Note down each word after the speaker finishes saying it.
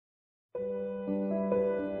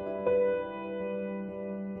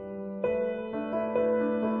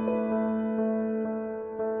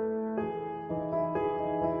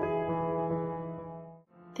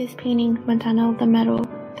This painting, Madonna of the Meadow,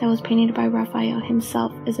 that was painted by Raphael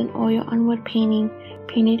himself, is an oil on wood painting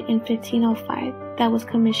painted in 1505 that was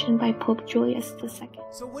commissioned by Pope Julius II.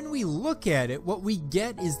 So when we look at it, what we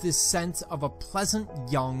get is this sense of a pleasant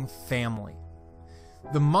young family.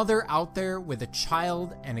 The mother out there with a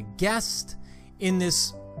child and a guest in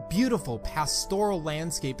this beautiful pastoral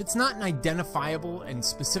landscape. It's not an identifiable and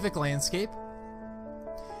specific landscape,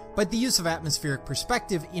 but the use of atmospheric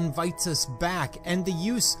perspective invites us back, and the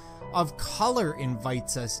use of color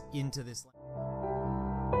invites us into this.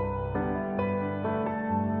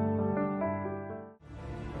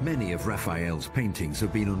 Many of Raphael's paintings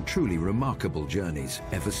have been on truly remarkable journeys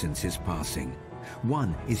ever since his passing.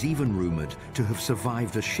 One is even rumored to have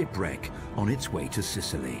survived a shipwreck on its way to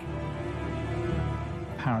Sicily.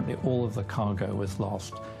 Apparently all of the cargo was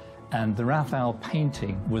lost, and the Raphael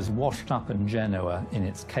painting was washed up in Genoa in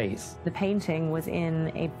its case. The painting was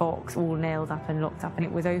in a box all nailed up and locked up, and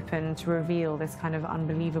it was open to reveal this kind of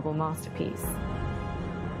unbelievable masterpiece.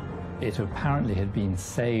 It apparently had been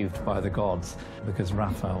saved by the gods because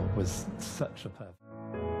Raphael was such a perfect.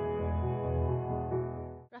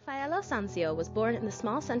 Raffaello Sanzio was born in the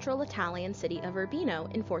small central Italian city of Urbino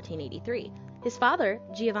in 1483. His father,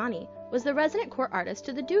 Giovanni, was the resident court artist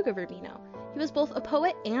to the Duke of Urbino. He was both a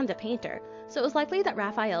poet and a painter, so it was likely that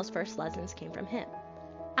Raphael's first lessons came from him.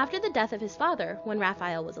 After the death of his father, when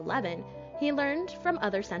Raphael was 11, he learned from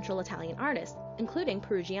other central Italian artists, including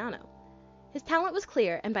Perugiano. His talent was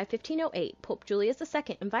clear, and by 1508, Pope Julius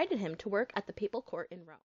II invited him to work at the papal court in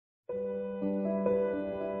Rome.